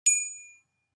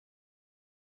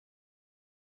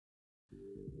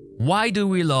Why do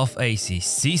we love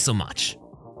ACC so much?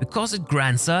 Because it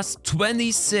grants us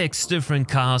 26 different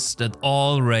cars that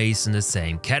all race in the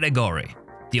same category.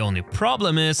 The only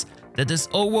problem is that this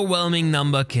overwhelming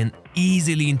number can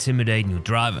easily intimidate new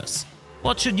drivers.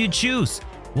 What should you choose?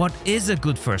 What is a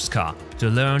good first car to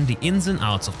learn the ins and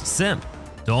outs of the sim?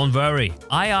 Don't worry,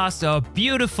 I asked our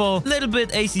beautiful, little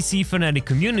bit ACC fanatic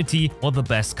community what the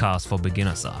best cars for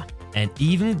beginners are, and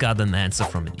even got an answer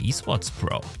from an esports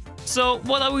pro. So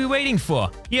what are we waiting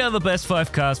for? Here are the best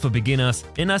 5 cars for beginners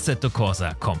in Assetto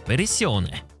Corsa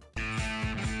Competizione.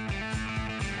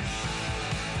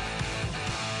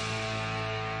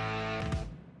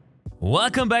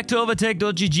 Welcome back to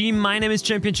Overtake.gg, my name is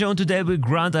Champion Joe and today we'll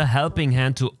grant a helping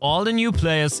hand to all the new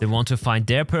players that want to find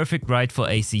their perfect ride for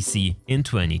ACC in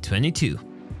 2022.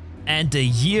 And the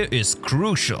year is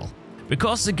crucial,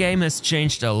 because the game has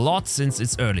changed a lot since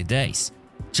its early days.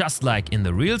 Just like in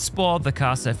the real sport, the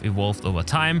cars have evolved over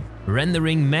time,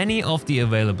 rendering many of the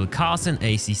available cars in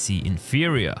ACC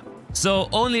inferior. So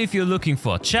only if you're looking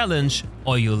for a challenge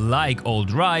or you like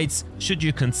old rides, should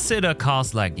you consider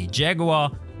cars like the Jaguar,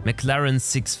 McLaren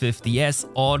 650S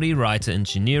or the Reiter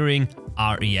Engineering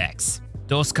REX.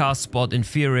 Those cars spot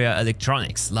inferior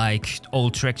electronics like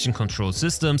old traction control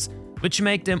systems, which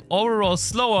make them overall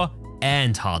slower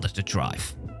and harder to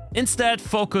drive. Instead,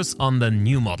 focus on the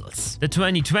new models. The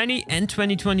 2020 and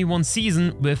 2021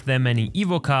 season with their many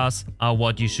Evo cars are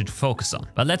what you should focus on.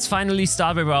 But let's finally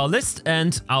start with our list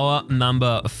and our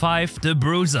number 5, the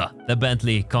Bruiser, the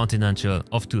Bentley Continental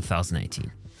of 2018.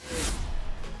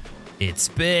 It's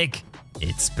big,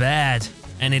 it's bad,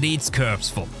 and it eats curbs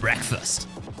for breakfast.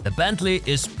 The Bentley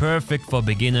is perfect for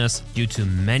beginners due to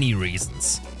many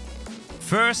reasons.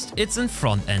 First, it's a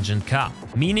front-engine car,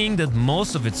 meaning that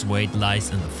most of its weight lies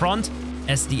in the front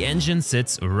as the engine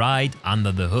sits right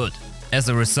under the hood. As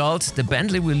a result, the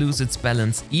Bentley will lose its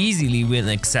balance easily when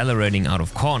accelerating out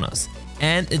of corners,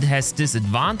 and it has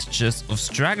disadvantages of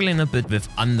struggling a bit with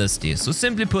understeer, so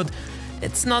simply put,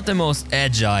 it's not the most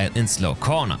agile in slow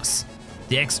corners.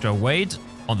 The extra weight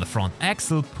on the front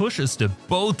axle pushes the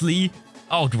Bentley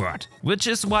outward, which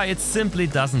is why it simply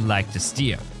doesn't like to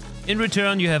steer. In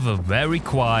return, you have a very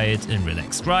quiet and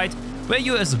relaxed ride, where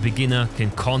you as a beginner can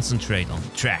concentrate on the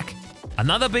track.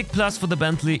 Another big plus for the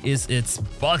Bentley is its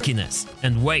bulkiness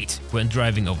and weight when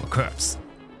driving over curbs.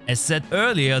 As said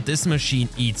earlier, this machine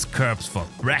eats curbs for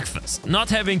breakfast.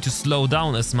 Not having to slow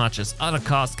down as much as other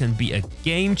cars can be a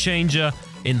game changer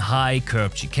in high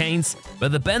curb chicanes, where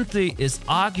the Bentley is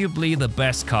arguably the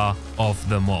best car of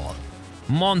them all.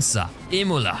 Monza,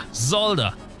 Imola,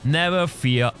 Zolder, never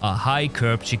fear a high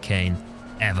curb chicane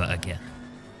ever again.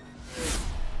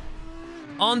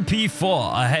 On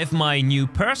P4 I have my new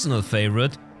personal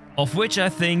favorite, of which I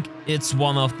think it's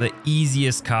one of the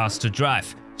easiest cars to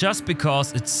drive, just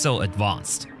because it's so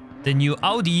advanced. The new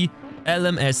Audi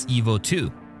LMS Evo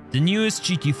 2, the newest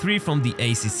GT3 from the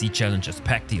ACC Challengers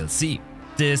Pack DLC.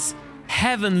 This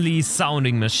heavenly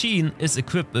sounding machine is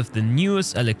equipped with the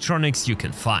newest electronics you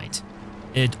can find.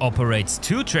 It operates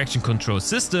 2 traction control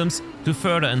systems to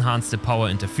further enhance the power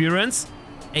interference,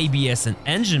 ABS and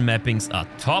engine mappings are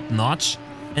top notch,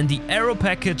 and the aero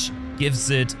package gives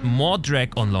it more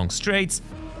drag on long straights,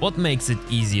 what makes it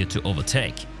easier to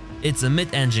overtake. It's a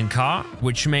mid-engine car,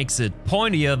 which makes it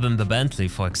pointier than the Bentley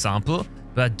for example,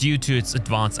 but due to its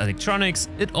advanced electronics,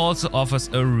 it also offers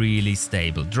a really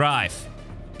stable drive.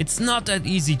 It's not that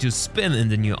easy to spin in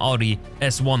the new Audi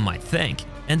as one might think,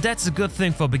 and that's a good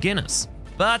thing for beginners.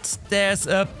 But there's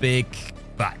a big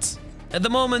but. At the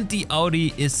moment the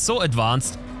Audi is so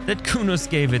advanced that Jonas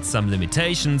gave it some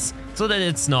limitations so that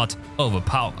it's not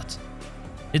overpowered.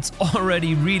 It's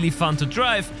already really fun to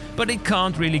drive, but it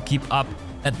can't really keep up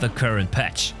at the current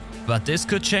patch. But this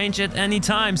could change at any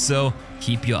time, so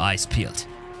keep your eyes peeled.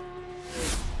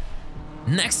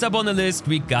 Next up on the list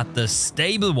we got the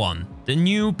stable one, the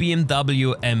new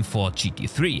BMW M4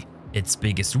 GT3. Its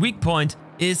biggest weak point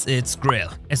is its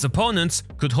grille, as opponents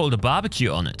could hold a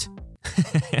barbecue on it.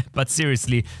 But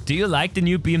seriously, do you like the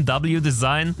new BMW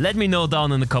design? Let me know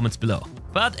down in the comments below.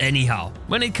 But anyhow,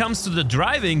 when it comes to the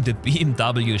driving, the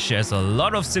BMW shares a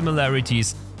lot of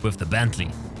similarities with the Bentley,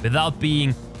 without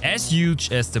being as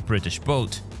huge as the British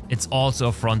boat. It's also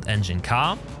a front-engine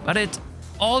car, but it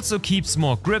also keeps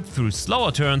more grip through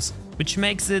slower turns, which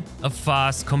makes it a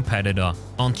fast competitor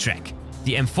on track.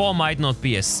 The M4 might not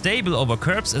be as stable over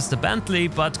curbs as the Bentley,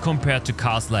 but compared to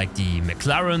cars like the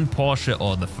McLaren, Porsche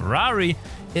or the Ferrari,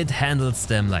 it handles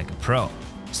them like a pro.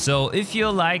 So if you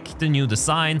like the new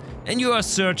design and you are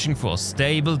searching for a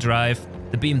stable drive,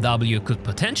 the BMW could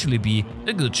potentially be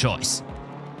a good choice.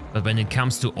 But when it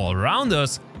comes to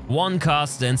all-rounders, one car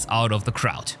stands out of the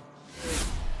crowd.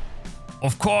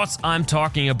 Of course, I'm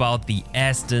talking about the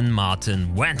Aston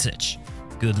Martin Vantage.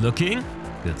 Good looking,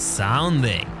 good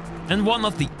sounding, and one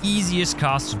of the easiest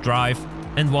cars to drive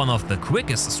and one of the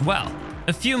quickest as well.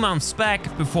 A few months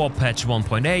back, before patch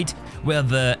 1.8, where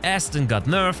the Aston got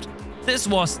nerfed, this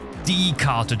was the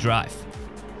car to drive.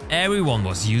 Everyone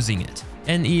was using it,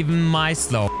 and even my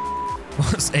slow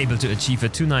was able to achieve a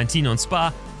 219 on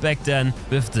Spa back then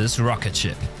with this rocket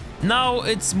ship. Now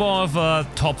it's more of a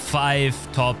top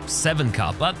 5, top 7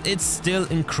 car, but it's still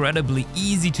incredibly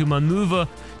easy to maneuver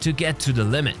to get to the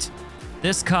limit.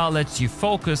 This car lets you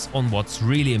focus on what's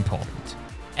really important: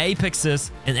 apexes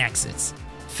and exits,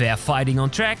 fair fighting on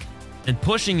track, and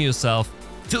pushing yourself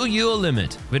to your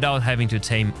limit without having to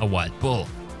tame a wild bull.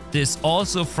 This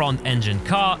also front-engine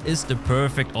car is the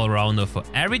perfect all-rounder for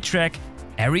every track,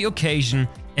 every occasion,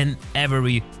 and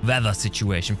every weather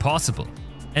situation possible,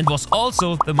 and was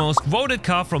also the most voted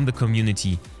car from the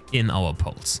community in our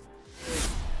polls.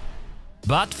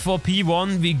 But for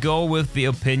P1 we go with the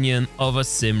opinion of a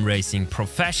sim racing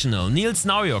professional. Niels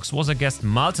Naujoks was a guest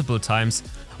multiple times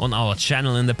on our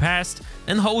channel in the past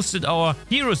and hosted our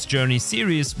Hero's Journey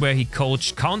series where he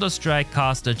coached Counter-Strike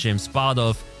caster James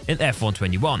Bardolph in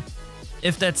F121.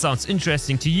 If that sounds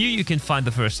interesting to you, you can find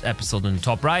the first episode in the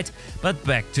top right, but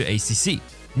back to ACC.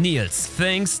 Niels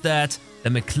thinks that the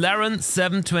McLaren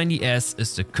 720S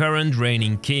is the current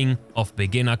reigning king of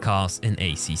beginner cars in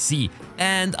ACC,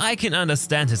 and I can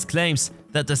understand his claims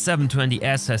that the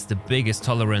 720S has the biggest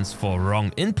tolerance for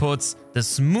wrong inputs, the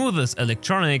smoothest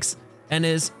electronics, and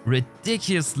is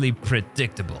ridiculously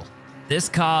predictable. This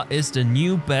car is the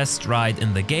new best ride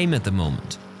in the game at the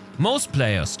moment. Most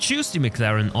players choose the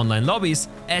McLaren online lobbies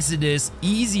as it is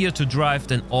easier to drive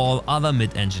than all other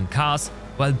mid-engine cars,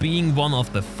 while being one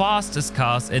of the fastest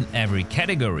cars in every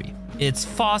category. It's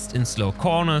fast in slow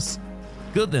corners,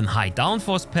 good in high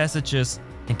downforce passages,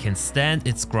 and can stand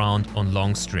its ground on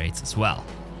long straights as well.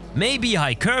 Maybe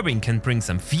high curbing can bring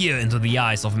some fear into the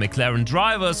eyes of McLaren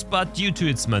drivers, but due to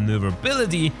its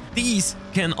maneuverability, these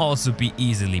can also be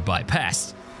easily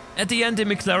bypassed. At the end, the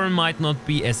McLaren might not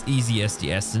be as easy as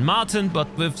the Aston Martin, but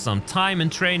with some time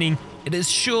and training, it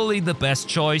is surely the best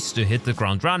choice to hit the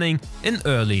ground running in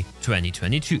early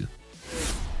 2022.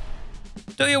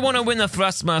 Do you want to win a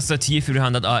Thrustmaster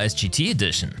T300 RS GT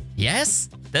Edition? Yes?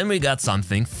 Then we got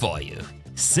something for you.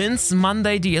 Since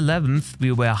Monday the 11th,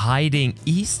 we were hiding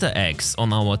Easter eggs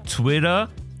on our Twitter,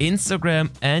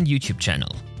 Instagram and YouTube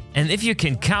channel. And if you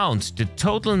can count the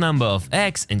total number of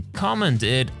eggs and comment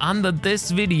it under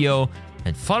this video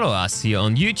and follow us here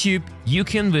on YouTube, you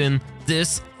can win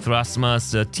this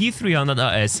Thrustmaster T300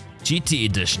 RS GT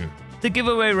Edition. The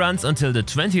giveaway runs until the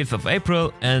 20th of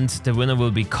April and the winner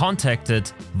will be contacted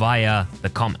via the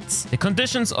comments. The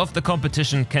conditions of the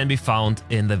competition can be found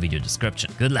in the video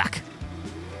description. Good luck!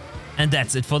 And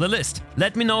that's it for the list.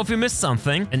 Let me know if you missed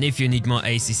something, and if you need more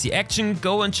ACC action,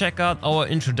 go and check out our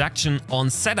introduction on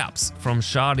setups from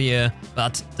Chardier.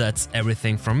 But that's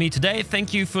everything from me today.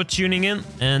 Thank you for tuning in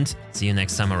and see you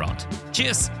next time around.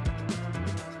 Cheers!